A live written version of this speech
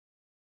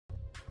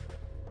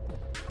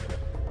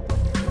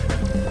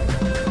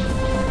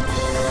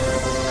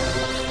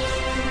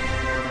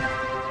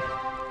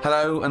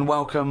Hello and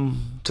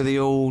welcome to the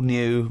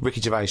all-new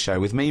Ricky Gervais show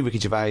with me, Ricky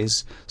Gervais,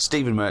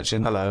 Stephen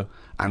Merchant, hello,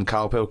 and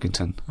Karl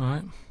Pilkington. All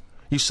right.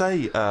 You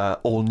say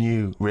all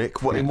new,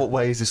 Rick. In what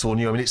way is this all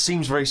new? I mean, it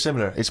seems very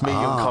similar. It's me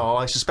and Karl.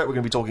 I suspect we're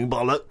going to be talking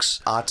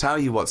bollocks. I'll tell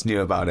you what's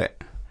new about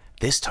it.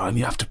 This time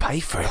you have to pay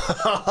for it.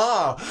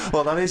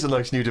 Well, that is a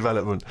nice new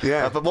development.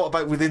 Yeah. But what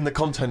about within the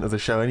content of the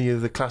show? Any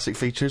of the classic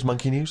features,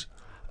 Monkey News?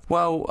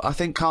 Well, I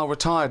think Karl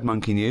retired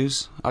Monkey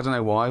News. I don't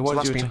know why. So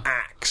that's been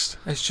axed.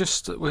 It's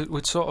just that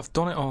we'd sort of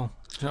done it all.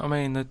 Do you know what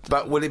I mean?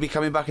 But will it be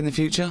coming back in the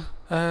future?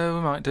 We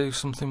might do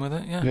something with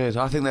it, yeah. Good.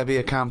 I think there'll be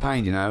a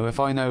campaign, you know. If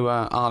I know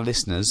our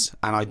listeners,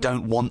 and I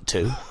don't want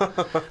to,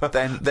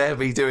 then they'll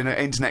be doing an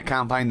internet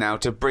campaign now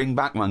to bring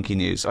back Monkey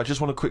News. I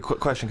just want a quick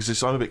question,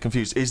 because I'm a bit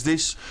confused. Is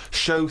this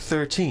show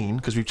 13,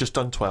 because we've just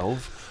done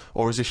 12,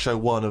 or is this show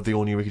 1 of the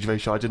all-new Ricky Gervais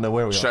show? I didn't know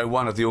where we are. Show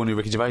 1 of the all-new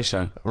Ricky Gervais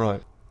show.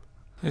 Right.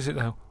 Is it,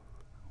 though?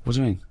 What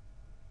do you mean?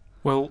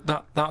 Well,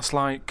 that's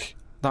like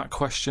that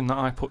question that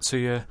I put to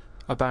you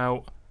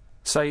about...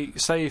 Say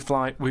if,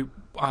 like, we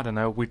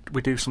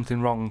do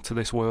something wrong to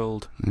this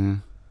world,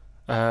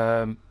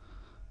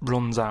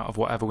 runs out of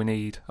whatever we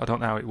need. I don't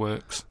know how it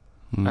works.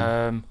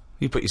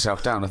 You put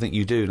yourself down. I think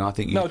you do, and I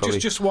think you probably...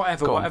 just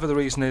whatever the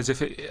reason is.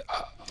 If it,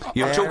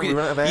 you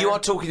are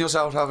talking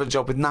yourself out of a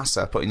job with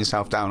NASA, putting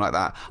yourself down like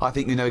that. I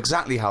think you know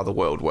exactly how the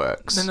world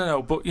works.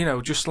 No. But you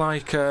know, just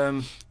like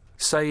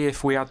say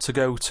if we had to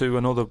go to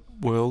another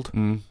world,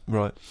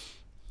 right?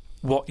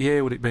 What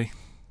year would it be?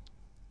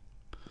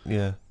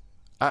 Yeah.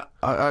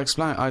 I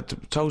explained. I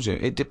told you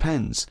it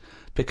depends,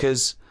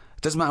 because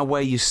it doesn't matter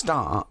where you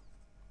start,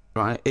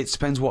 right? It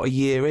depends what a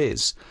year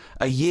is.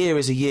 A year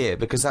is a year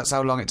because that's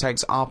how long it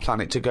takes our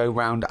planet to go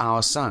round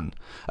our sun.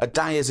 A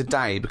day is a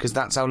day because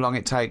that's how long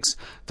it takes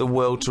the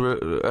world to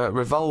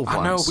revolve.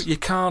 I know, but you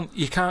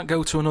can't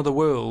go to another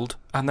world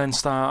and then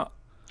start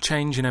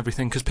changing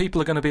everything, because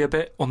people are going to be a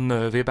bit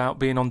unnervy about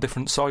being on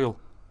different soil.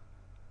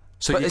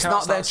 So but it's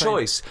not their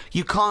choice.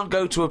 You can't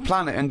go to a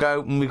planet and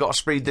go, we've got to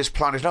speed this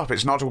planet up.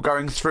 It's not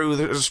going through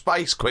the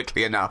space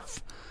quickly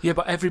enough. Yeah,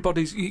 but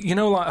everybody's... You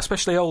know, like,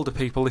 especially older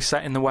people, they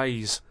set in the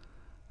ways,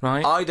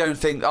 right? I don't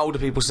think older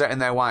people set in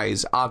their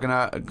ways are going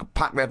to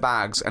pack their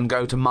bags and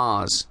go to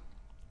Mars.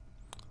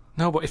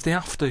 No, but if they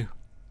have to.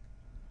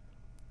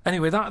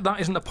 Anyway, that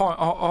isn't the point.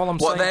 All I'm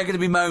saying... What, they're going to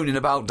be moaning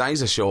about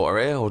days are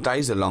shorter here, or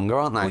days are longer,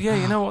 aren't they? Well, yeah,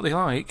 you know what they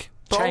like.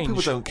 But old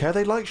people don't care.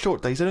 They like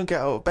short days. They don't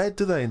get out of bed,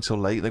 do they, until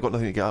late? They've got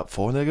nothing to get up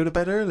for, and they go to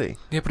bed early.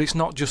 Yeah, but it's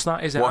not just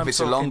that, is it? What if it's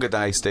a longer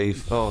day,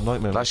 Steve? Oh,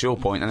 nightmare. That's your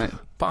point, isn't it?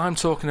 But I'm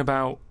talking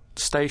about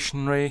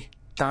stationery,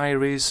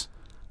 diaries.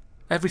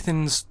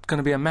 Everything's going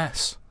to be a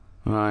mess.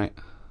 Right.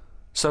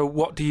 So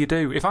what do you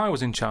do? If I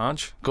was in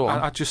charge, go on.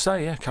 I'd just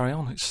say, yeah, carry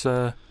on. It's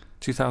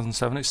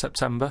 2007, it's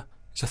September,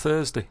 it's a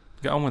Thursday.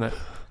 Get on with it.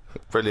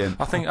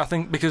 Brilliant. I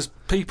think because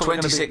people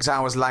 26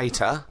 hours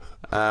later,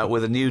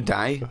 with a new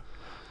day...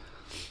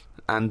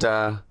 And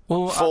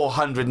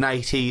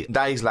 480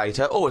 days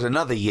later, it's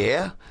another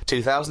year,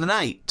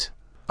 2008.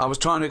 I was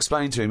trying to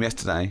explain to him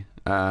yesterday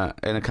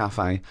in a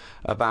cafe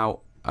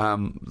about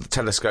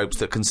telescopes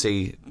that can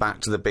see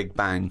back to the Big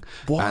Bang.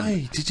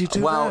 Why did you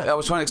do that? Well, I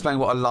was trying to explain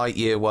what a light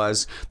year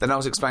was. Then I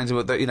was explaining to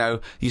him that, you know,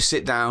 you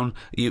sit down,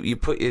 you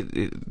put your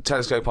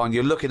telescope on,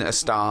 you're looking at a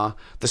star,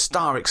 the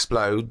star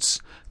explodes.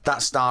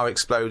 That star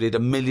exploded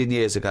 1 million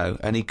years ago,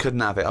 and he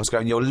couldn't have it. I was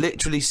going, you're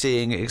literally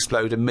seeing it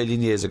explode 1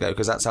 million years ago,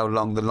 because that's how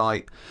long the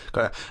light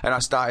got. And I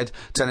started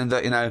telling him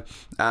that, you know,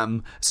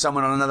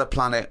 someone on another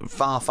planet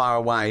far, far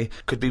away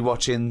could be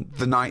watching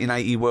the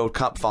 1980 World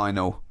Cup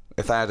final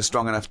if they had a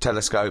strong enough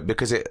telescope,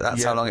 because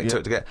that's how long it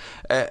took to get.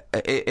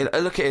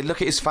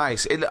 Look at his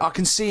face. I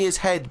can see his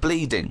head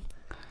bleeding.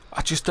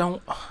 I just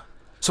don't...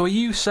 So are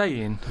you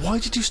saying... Why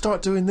did you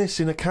start doing this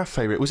in a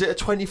cafe, Rick? Was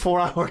it a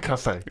 24-hour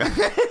cafe?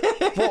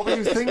 What were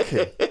you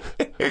thinking?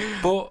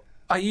 But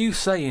are you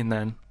saying,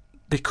 then,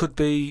 there could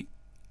be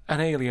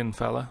an alien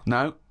fella?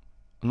 No,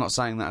 I'm not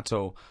saying that at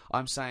all.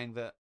 I'm saying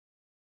that...